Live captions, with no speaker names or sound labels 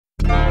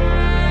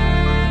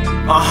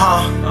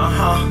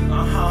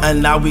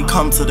And now we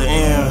come to the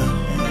end.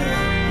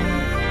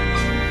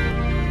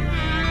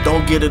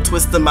 Don't get it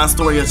twisted, my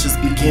story has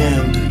just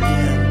begun.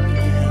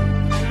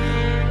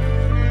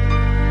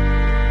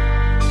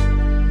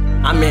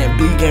 I mean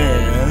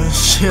began.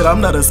 Shit,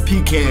 I'm not as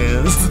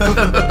pecans.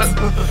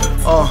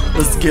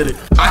 Let's get it.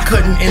 I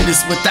couldn't end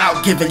this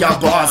without giving y'all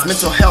bars.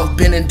 Mental health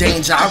been in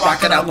danger, I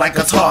rock it out like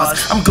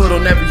guitars. I'm good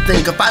on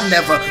everything if I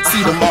never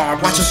see tomorrow.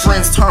 Watching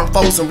friends turn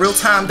foes in real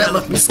time, that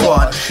left me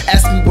scarred.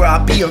 Ask me where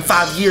I'll be in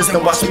 5 years,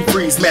 then watch me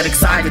freeze. Mad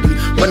anxiety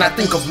when I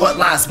think of what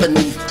lies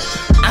beneath.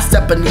 I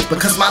step beneath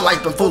because my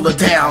life been full of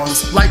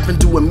downs. Life been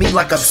doing me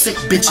like a sick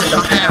bitch in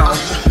a pound.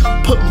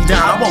 Put me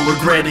down, I won't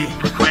regret it.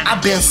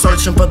 I've been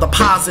searching for the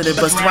positive,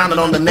 but surrounded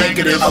on the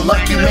negative. A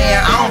lucky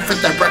man, I don't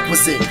fit that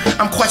requisite.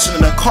 I'm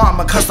questioning the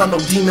karma, cause I know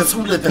demons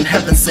who live in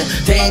heaven sent.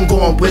 They ain't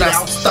going with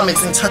us,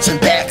 stomachs ain't touching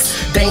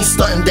backs. They ain't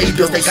stunting day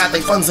bills, they got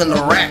their funds in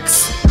the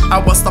racks. I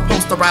was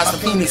supposed to rise the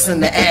phoenix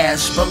in the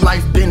ash, but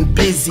life been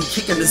busy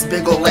kicking this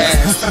big ol'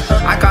 ass.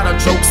 I got a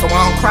joke so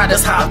I don't cry,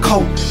 that's how I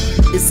cope.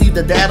 It's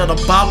either that or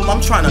the bottle,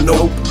 I'm trying to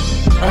nope.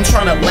 I'm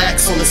trying to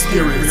lax on the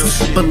spirits,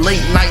 but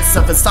late nights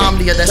of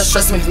insomnia, that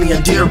stress makes me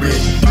endearing.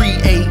 3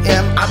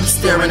 a.m. I be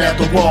staring at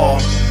the wall,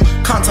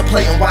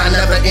 contemplating why I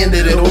never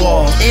ended it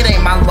all. It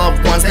ain't my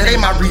loved ones, it ain't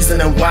my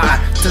reasoning why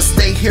to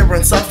stay here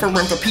and suffering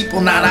for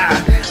people, not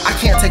I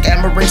can't take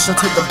admiration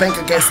to the bank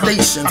or gas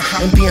station,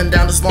 and being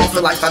down this long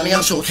feel like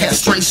financial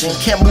castration.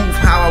 Can't move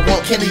how I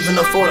want, can't even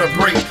afford a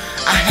break.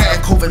 I had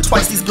COVID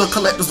twice, these good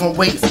collectors won't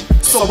wait.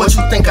 So what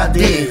you think I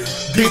did?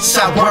 Bitch,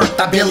 I worked,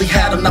 I barely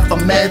had enough of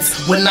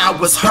meds when I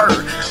was hurt.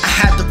 I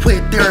had to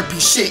quit therapy,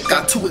 shit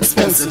got too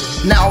expensive.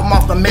 Now I'm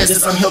off the meds,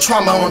 this unhealed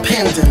trauma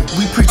impending.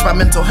 We preach about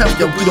mental health,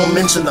 yet we don't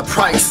mention the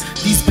price.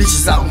 These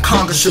bitches out in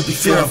Congress should be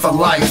fearing for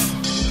life.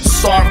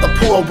 Starve the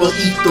poor, will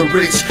eat the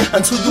rich.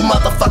 Until you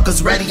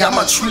motherfuckers ready, I'm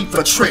a treat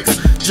for tricks.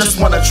 Just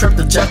wanna trip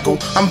the Jekyll,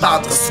 I'm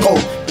about to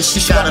scope. If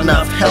she got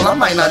enough, hell, I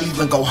might not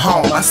even go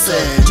home. I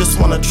said, just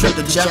wanna trip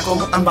the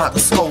Jekyll, I'm about to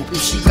scope.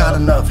 If she got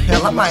enough,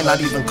 hell, I might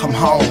not even come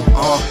home.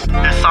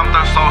 There's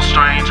something so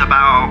strange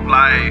about,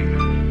 like,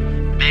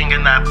 being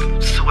in that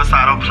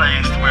suicidal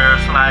place where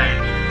it's like,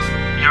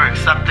 you're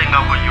accepting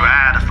of where you're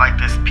at. It's like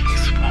this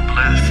peaceful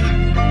bliss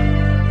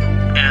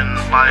in,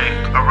 like,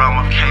 a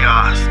realm of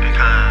chaos,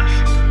 because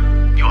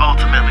you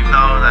ultimately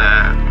know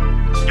that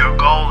your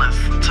goal is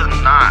to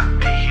not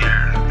be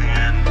here.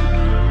 And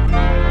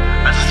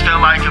I just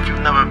feel like if you've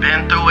never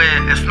been through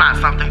it, it's not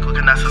something you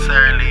can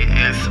necessarily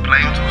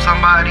explain to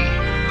somebody,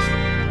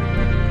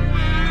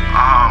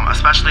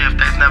 especially if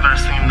they've never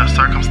seen the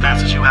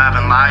circumstances you have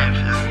in life.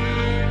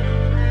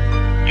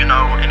 And, you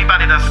know,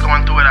 anybody that's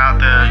going through it out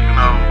there, you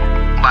know,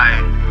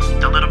 like,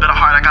 the little bit of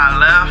heart I got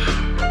left,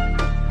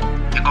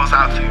 it goes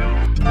out to you.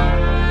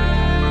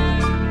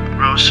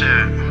 Real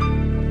shit.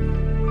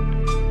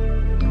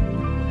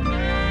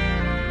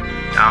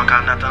 I don't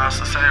got nothing else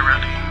to say,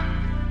 really.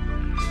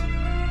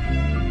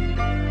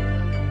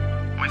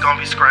 We gonna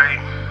be straight.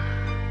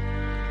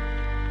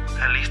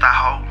 At least I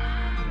hope.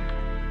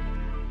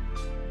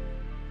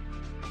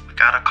 We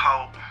gotta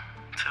cope.